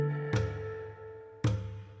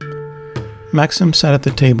Maxim sat at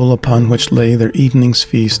the table upon which lay their evening's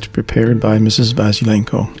feast prepared by Mrs.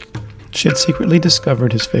 Vasilenko. She had secretly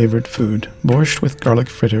discovered his favorite food, borscht with garlic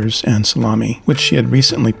fritters and salami, which she had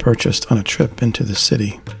recently purchased on a trip into the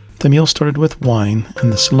city. The meal started with wine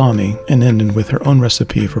and the salami and ended with her own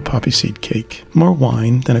recipe for poppy seed cake. More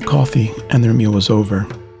wine, then a coffee, and their meal was over.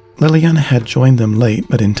 Liliana had joined them late,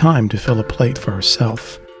 but in time to fill a plate for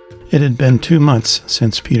herself. It had been 2 months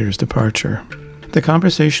since Peter's departure. The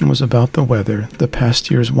conversation was about the weather, the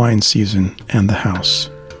past year's wine season, and the house.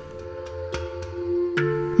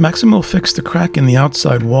 Maxim will fix the crack in the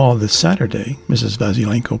outside wall this Saturday, Mrs.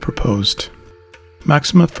 Vasilenko proposed.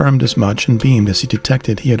 Maxim affirmed as much and beamed as he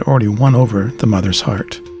detected he had already won over the mother's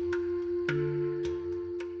heart.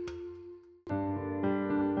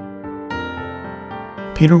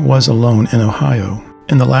 Peter was alone in Ohio.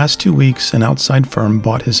 In the last 2 weeks, an outside firm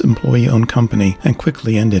bought his employee-owned company and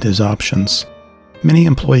quickly ended his options. Many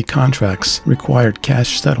employee contracts required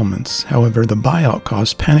cash settlements. However, the buyout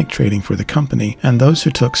caused panic trading for the company, and those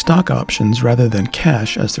who took stock options rather than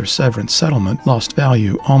cash as their severance settlement lost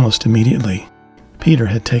value almost immediately. Peter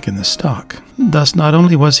had taken the stock. Thus, not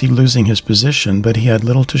only was he losing his position, but he had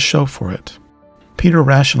little to show for it. Peter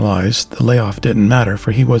rationalized the layoff didn't matter,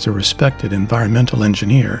 for he was a respected environmental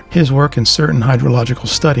engineer. His work in certain hydrological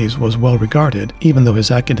studies was well regarded, even though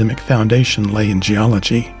his academic foundation lay in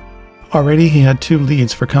geology. Already he had 2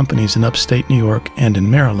 leads for companies in upstate New York and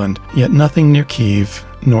in Maryland, yet nothing near Kyiv,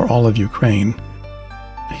 nor all of Ukraine.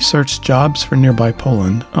 He searched jobs for nearby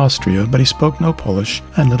Poland, Austria, but he spoke no Polish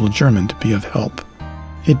and little German to be of help.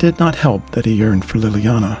 It did not help that he yearned for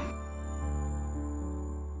Liliana.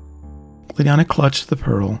 Liliana clutched the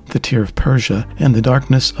pearl, the tear of Persia, in the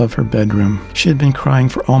darkness of her bedroom. She had been crying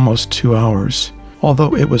for almost 2 hours.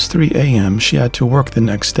 Although it was 3 a.m., she had to work the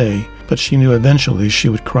next day, but she knew eventually she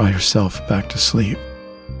would cry herself back to sleep.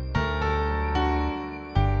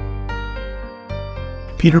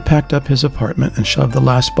 Peter packed up his apartment and shoved the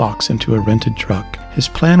last box into a rented truck. His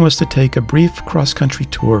plan was to take a brief cross-country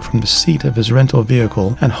tour from the seat of his rental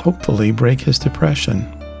vehicle and hopefully break his depression.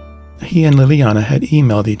 He and Liliana had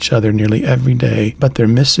emailed each other nearly every day, but their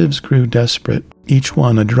missives grew desperate, each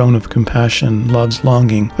one a drone of compassion, love's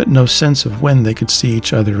longing, but no sense of when they could see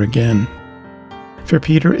each other again. For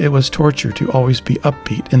Peter, it was torture to always be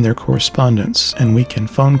upbeat in their correspondence and weekend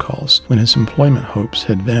phone calls when his employment hopes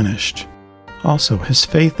had vanished. Also, his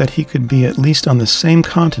faith that he could be at least on the same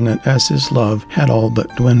continent as his love had all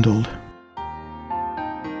but dwindled.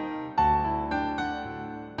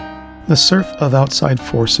 The surf of outside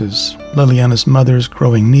forces, Liliana's mother's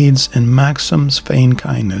growing needs and Maxim's feigned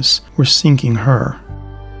kindness, were sinking her.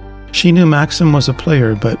 She knew Maxim was a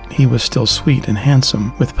player, but he was still sweet and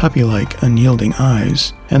handsome, with puppy-like, unyielding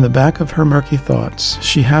eyes. In the back of her murky thoughts,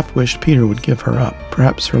 she half wished Peter would give her up.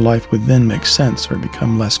 Perhaps her life would then make sense or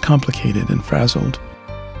become less complicated and frazzled.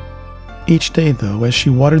 Each day, though, as she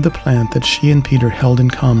watered the plant that she and Peter held in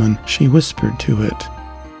common, she whispered to it,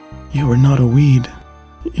 "You are not a weed.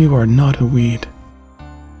 You are not a weed."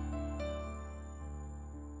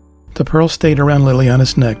 The pearl stayed around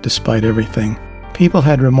Liliana's neck despite everything. People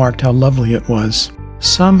had remarked how lovely it was.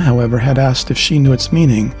 Some, however, had asked if she knew its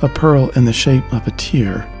meaning, a pearl in the shape of a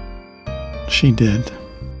tear. She did.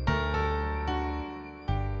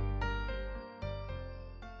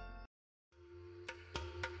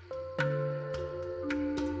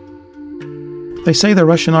 They say the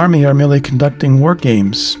Russian army are merely conducting war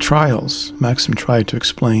games, trials, Maxim tried to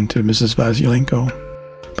explain to Mrs. Vasilenko.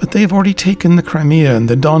 But they have already taken the Crimea and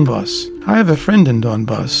the Donbas. I have a friend in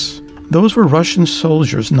Donbas. Those were Russian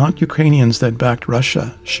soldiers, not Ukrainians, that backed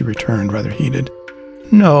Russia, she returned, rather heated.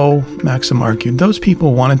 No, Maxim argued, those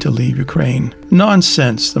people wanted to leave Ukraine.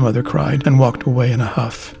 Nonsense, the mother cried, and walked away in a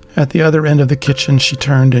huff. At the other end of the kitchen, she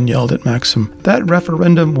turned and yelled at Maxim, "That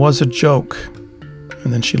referendum was a joke."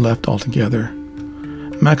 And then she left altogether.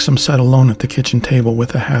 Maxim sat alone at the kitchen table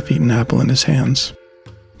with a half-eaten apple in his hands.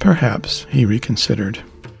 Perhaps, he reconsidered.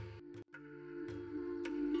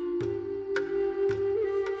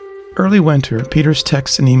 Early winter, Peter's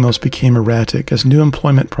texts and emails became erratic as new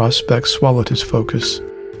employment prospects swallowed his focus.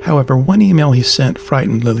 However, one email he sent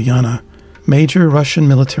frightened Liliana. "Major Russian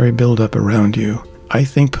military buildup around you. I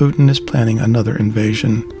think Putin is planning another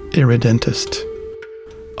invasion. Irredentist."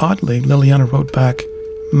 Oddly, Liliana wrote back,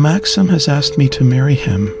 "Maxim has asked me to marry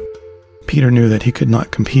him." Peter knew that he could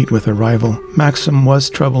not compete with a rival. Maxim was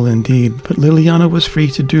trouble indeed, but Liliana was free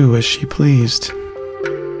to do as she pleased.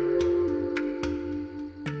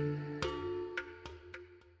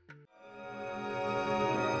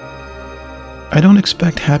 "I don't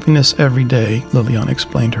expect happiness every day," Liliana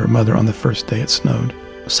explained to her mother on the first day it snowed.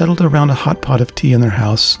 Settled around a hot pot of tea in their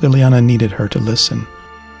house, Liliana needed her to listen.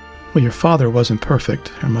 "Well, your father wasn't perfect,"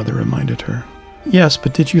 her mother reminded her. "Yes,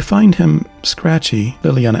 but did you find him scratchy?"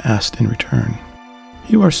 Liliana asked in return.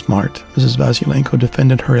 "You are smart," Mrs. Vasilenko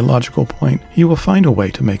defended her illogical point. "You will find a way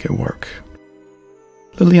to make it work."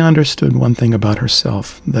 Liliana understood one thing about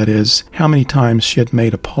herself, that is, how many times she had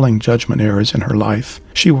made appalling judgment errors in her life.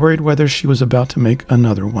 She worried whether she was about to make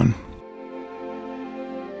another one.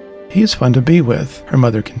 "He is fun to be with," her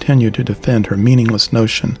mother continued to defend her meaningless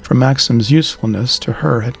notion, for Maxim's usefulness to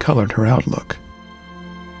her had colored her outlook.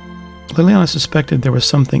 Liliana suspected there was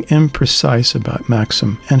something imprecise about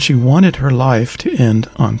Maxim, and she wanted her life to end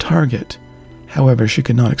on target. However, she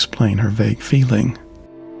could not explain her vague feeling.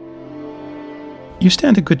 "You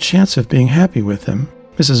stand a good chance of being happy with him."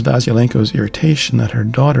 Mrs. Vasilenko's irritation that her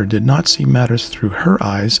daughter did not see matters through her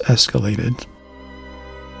eyes escalated.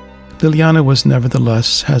 Liliana was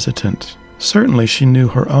nevertheless hesitant. Certainly she knew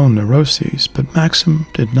her own neuroses, but Maxim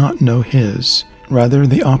did not know his. Rather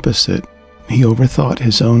the opposite. He overthought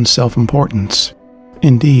his own self-importance.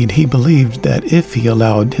 Indeed, he believed that if he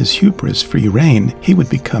allowed his hubris free rein, he would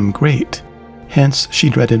become great. Hence, she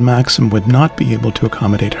dreaded Maxim would not be able to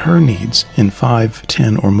accommodate her needs in 5,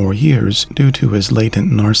 10, or more years due to his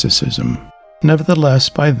latent narcissism. Nevertheless,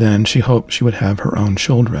 by then, she hoped she would have her own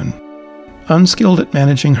children. Unskilled at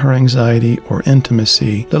managing her anxiety or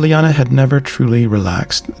intimacy, Liliana had never truly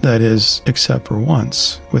relaxed, that is, except for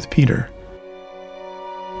once, with Peter.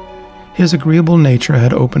 His agreeable nature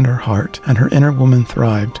had opened her heart, and her inner woman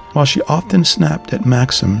thrived. While she often snapped at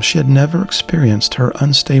Maxim, she had never experienced her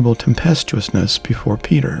unstable tempestuousness before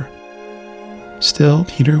Peter. Still,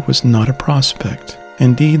 Peter was not a prospect.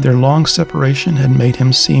 Indeed, their long separation had made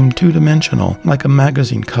him seem two-dimensional, like a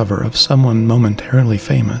magazine cover of someone momentarily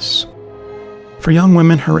famous. For young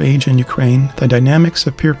women her age in Ukraine, the dynamics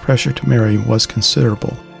of peer pressure to marry was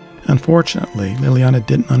considerable. Unfortunately, Liliana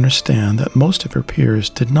didn't understand that most of her peers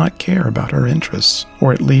did not care about her interests,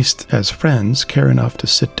 or at least, as friends, care enough to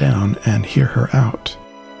sit down and hear her out.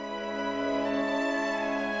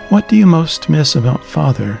 "What do you most miss about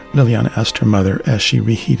Father?" Liliana asked her mother as she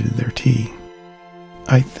reheated their tea.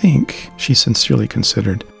 "I think," she sincerely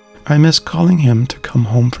considered, "I miss calling him to come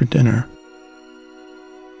home for dinner."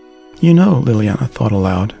 "You know," Liliana thought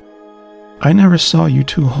aloud, "I never saw you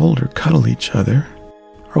two hold or cuddle each other."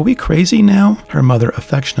 "Are we crazy now?" her mother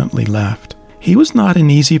affectionately laughed. "He was not an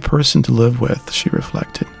easy person to live with," she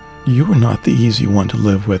reflected. "You were not the easy one to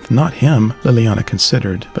live with, not him," Liliana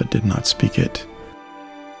considered, but did not speak it.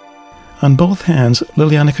 On both hands,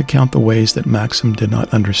 Liliana could count the ways that Maxim did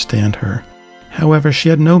not understand her. However, she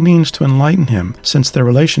had no means to enlighten him, since their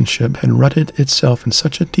relationship had rutted itself in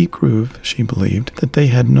such a deep groove, she believed, that they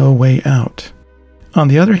had no way out. On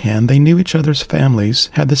the other hand, they knew each other's families,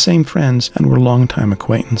 had the same friends, and were longtime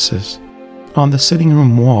acquaintances. On the sitting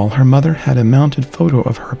room wall, her mother had a mounted photo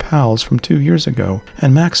of her pals from 2 years ago,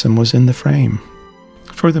 and Maxim was in the frame.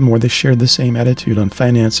 Furthermore, they shared the same attitude on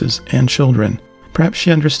finances and children. Perhaps she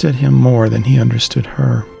understood him more than he understood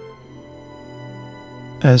her.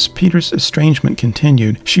 As Peter's estrangement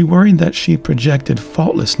continued, she worried that she projected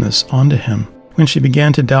faultlessness onto him. When she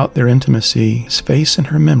began to doubt their intimacy, his face and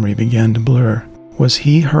her memory began to blur. Was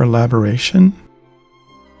he her elaboration?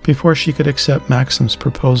 Before she could accept Maxim's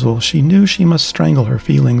proposal, she knew she must strangle her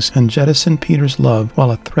feelings and jettison Peter's love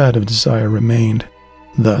while a thread of desire remained.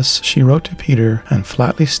 Thus, she wrote to Peter and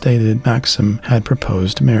flatly stated Maxim had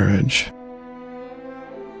proposed marriage.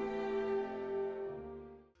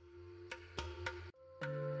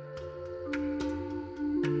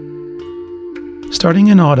 Starting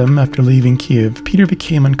in autumn, after leaving Kiev, Peter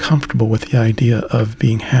became uncomfortable with the idea of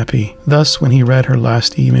being happy. Thus, when he read her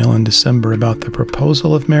last email in December about the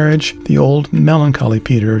proposal of marriage, the old, melancholy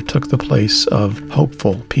Peter took the place of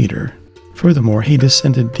hopeful Peter. Furthermore, he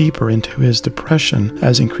descended deeper into his depression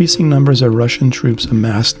as increasing numbers of Russian troops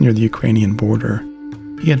amassed near the Ukrainian border.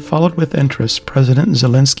 He had followed with interest President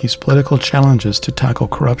Zelensky's political challenges to tackle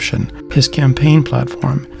corruption, his campaign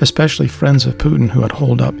platform, especially friends of Putin who had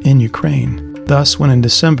holed up in Ukraine. Thus, when in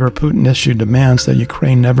December Putin issued demands that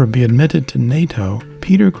Ukraine never be admitted to NATO,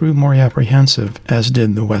 Peter grew more apprehensive, as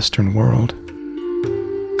did the Western world.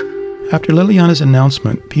 After Liliana's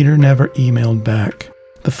announcement, Peter never emailed back.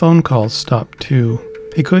 The phone calls stopped too.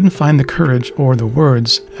 He couldn't find the courage or the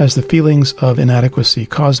words, as the feelings of inadequacy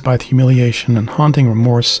caused by the humiliation and haunting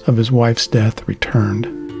remorse of his wife's death returned.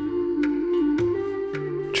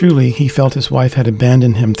 Truly, he felt his wife had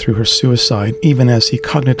abandoned him through her suicide, even as he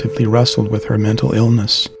cognitively wrestled with her mental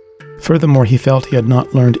illness. Furthermore, he felt he had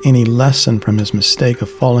not learned any lesson from his mistake of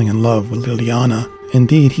falling in love with Liliana.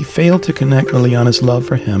 Indeed, he failed to connect Liliana's love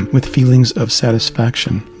for him with feelings of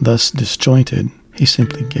satisfaction. Thus disjointed, he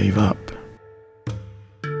simply gave up.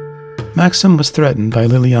 Maxim was threatened by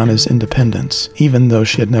Liliana's independence, even though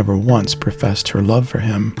she had never once professed her love for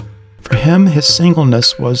him. For him, his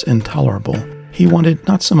singleness was intolerable. He wanted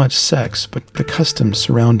not so much sex, but the customs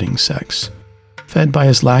surrounding sex. Fed by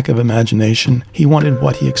his lack of imagination, he wanted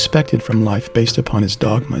what he expected from life based upon his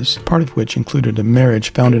dogmas, part of which included a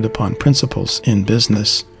marriage founded upon principles in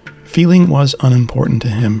business. Feeling was unimportant to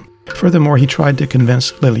him. Furthermore, he tried to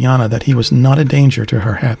convince Liliana that he was not a danger to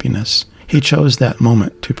her happiness. He chose that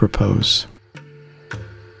moment to propose.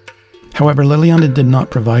 However, Liliana did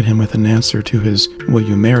not provide him with an answer to his "Will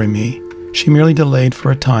you marry me?" She merely delayed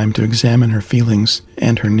for a time to examine her feelings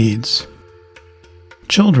and her needs.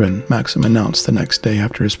 "Children," Maxim announced the next day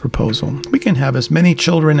after his proposal. "We can have as many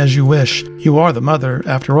children as you wish. You are the mother.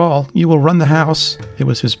 After all, you will run the house." It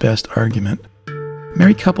was his best argument.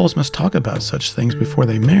 "Married couples must talk about such things before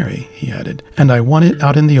they marry," he added, "and I want it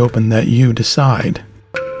out in the open that you decide."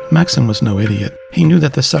 Maxim was no idiot. He knew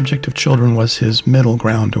that the subject of children was his middle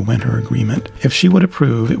ground to win her agreement. If she would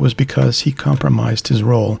approve, it was because he compromised his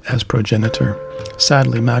role as progenitor.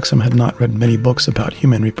 Sadly, Maxim had not read many books about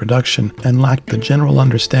human reproduction and lacked the general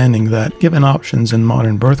understanding that, given options in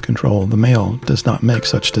modern birth control, the male does not make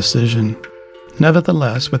such decision.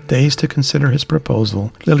 Nevertheless, with days to consider his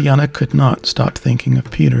proposal, Liliana could not stop thinking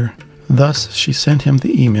of Peter. Thus, she sent him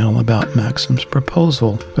the email about Maxim's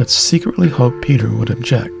proposal, but secretly hoped Peter would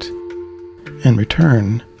object. In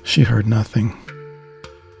return, she heard nothing.